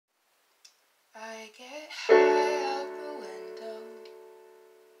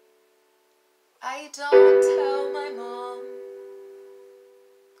don't tell my mom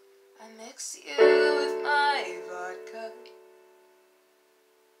I mix you with my vodka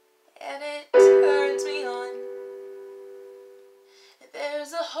and it turns me on.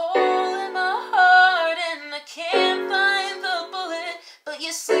 There's a hole in my heart and I can't find the bullet, but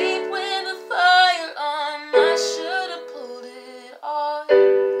you sleep with a firearm. I should have pulled it on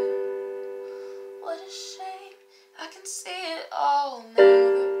you. What a shame, I can see it all now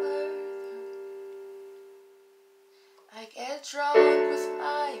that we're through. I get drunk with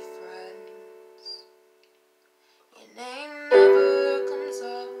my friends, your name never comes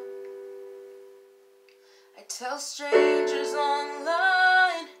up. I tell strangers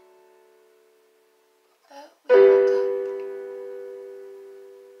online that we broke up.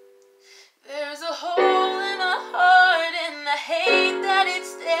 There's a hole in my heart and I hate that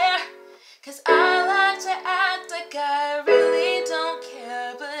it's there, 'cause I like to act like I really don't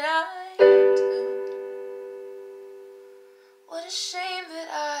care, but I do. What a shame that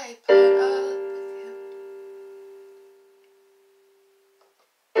I put up with you.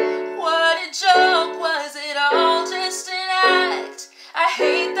 What a joke, was it all just an act? I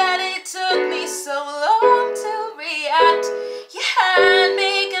hate that it took me so long to react. You had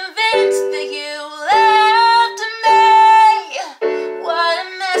me convinced that you loved me. What a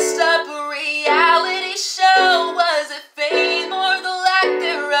messed up reality show. Was it fame or the lack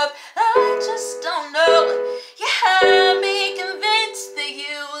thereof? I just don't know. You had me convinced that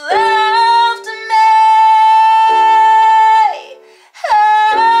you loved me.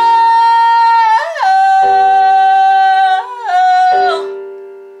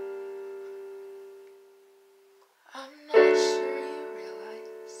 I'm not sure you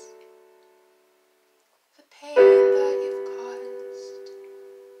realize the pain that you've caused.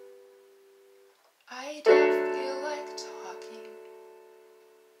 I don't